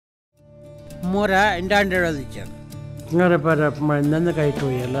mora indandara dichak. Ngara para nanda kai to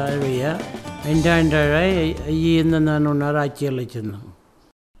yala ya indandara yi nana no nara chela chino.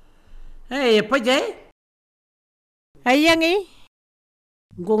 Hey, pajai? Ayangi?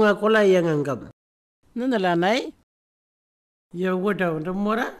 Gunga kola yang anggap. Nana la nai? Ya wata wata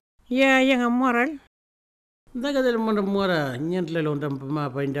mora? Ya yang moral. Daga del mora nyentle lo ndam ma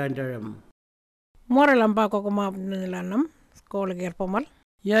pa indandara. Moral ang bako kumap nilanam. Sekolah gerpamal.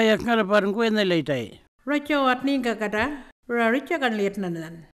 Ya ngara para ko na leitai. Racho at ni kakada. Richa kan lihat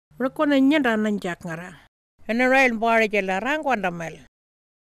nanan. Rako na nyanda nanjak ngara. Ena rail bari jela rangkwan damel.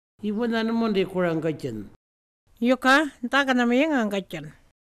 Ibu nana monde kurang kajen. Yuka, entaka na may ang kacyan.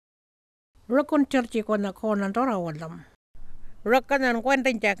 Rakon churchi ko na konan tora walam. Rakanan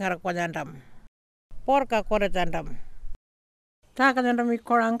kwentin jak ngara kwanandam. Porka koretandam. Taka na may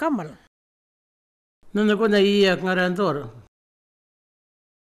korang kamal. Nana ko na iyak ngarantor.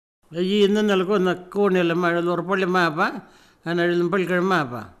 Ayi nana ko na kone la mara lor pole mapa. Ana rin palkar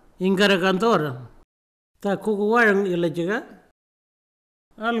mapa. Ingkara kantor. Ta kukuwarang ila jaga.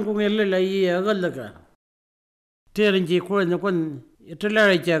 Alam kong ila la iya agal ka. Tiyarin ji kuwa na kon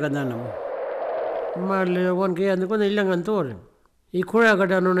italara jaga nanam. Mali wan kaya na kon ilang kantor. Ikura ka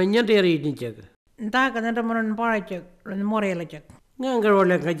dano na nyante yari ni jaga. Taka na maran para jak. Ran more la jak. Ngangar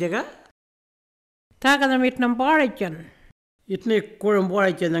wala ka jaga. Taka na mit nam para jan. Itne kurang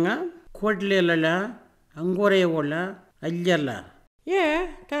para jaga nga. Kwadle lala. Angore wala. Aljala. Yeah,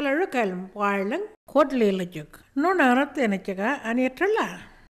 tala rukal parlang kodle la jak. No na ratte na jaga ani trala.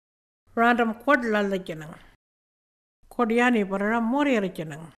 Random kodla la janang. Kodyani para more la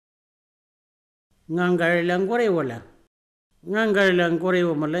janang. Ngangar lang kore wala. Ngangar lang kore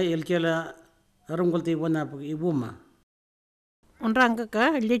wala ilkela arungkulti wana pag ibuma. Unrang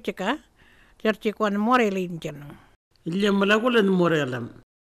ka lichaka charchi kwan more la janang. Ilya malakulan more alam.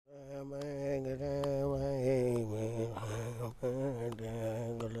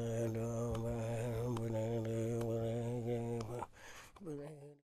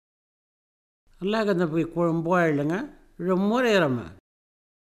 Allah ka na po kurang buhay lang ha. Rumore rama.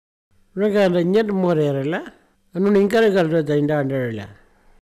 Regala nyat more rala. Ano na ingkaragal rada indandara la.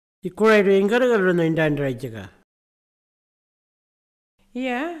 Ikuray rin ingkaragal rada indandara jaga.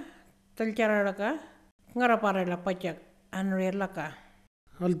 Yeah, talchara raka. Ngara para la pachak anre laka.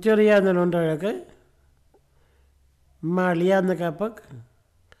 Alchariya na nondara ka. Maliya na kapak.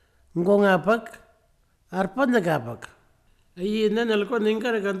 Ngonga pak. Arpan na kapak. Ay na nalko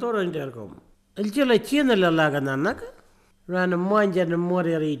ingkaragal tora indarkom. Alchala china la laga nanak. Rana mwanja na more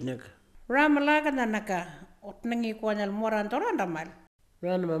ritnak. Ram laga nanaka. Otnangi ko nal moran toran damal.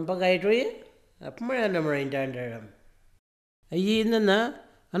 Rana mampagay toy. Apmara na mara indandaram. Ay na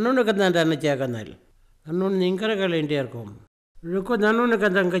ano na katanda na jaga nal. Ano ingkaragal indarkom. Ruko nano na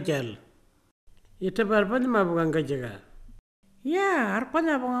katang kachal. Ito parpan mabugang kajaga. Yeah, arpan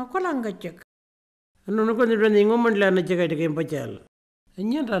na bang ako lang kachak. Ano na ko nila ninguman lang na jaga ito kayong pachal.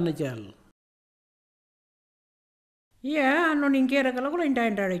 Anyan rana chal. Yeah, ano ningkira ka lang ko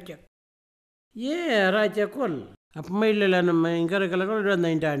indandara. Yeah, raja kol. Apmay lala na may ingkaragal ko rana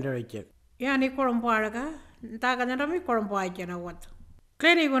indandara. Yeah, ni korang para ka. Taka na rami korang para na wat.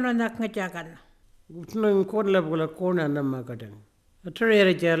 Klini ko na nakngatyakan. Utnang kon lab ko kona na makadang.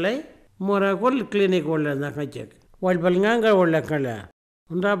 Atrere chalay. Mora kol klinik wala nakajak. Wal balnganga wala kala.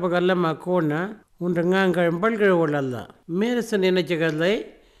 Unda bagalla makona. Unda nganga balgar wala la. Mere sanena jagalay.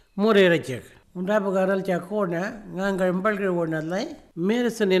 More rajak. Unda bagaral chakona. Nganga balgar wala lay. Mere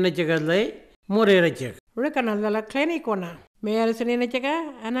sanena jagalay. More rajak. Reka nalala klini ko na. Mayroon sanina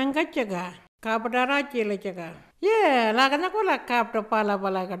jaga. Anang kajaga. Kapadara chile jaga. Yeah, lagan ako la kapta pala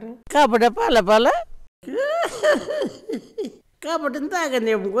ka dun. Kapada pala? Kapada tagan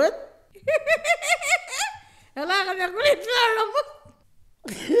niya bukod? Lagan ako ulit lalo mo.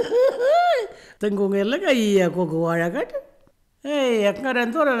 Tengkong elang ay ako kuwara ka. Hey,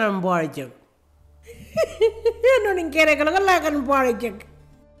 akaran tora ng buhay. Ano ning kere ka lang lagan buhay.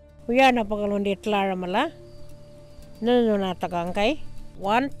 Uya na pagalon di tlara mala. Nano na takangkay.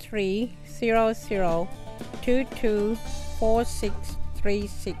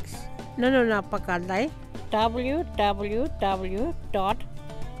 1300224636. Nano na pakalay.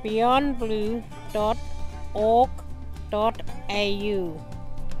 www.beyondblue.org.au.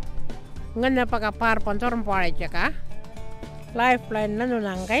 Ngan na pagapar pontorong pare ka. Lifeline nano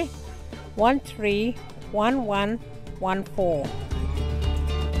nangkay 131114.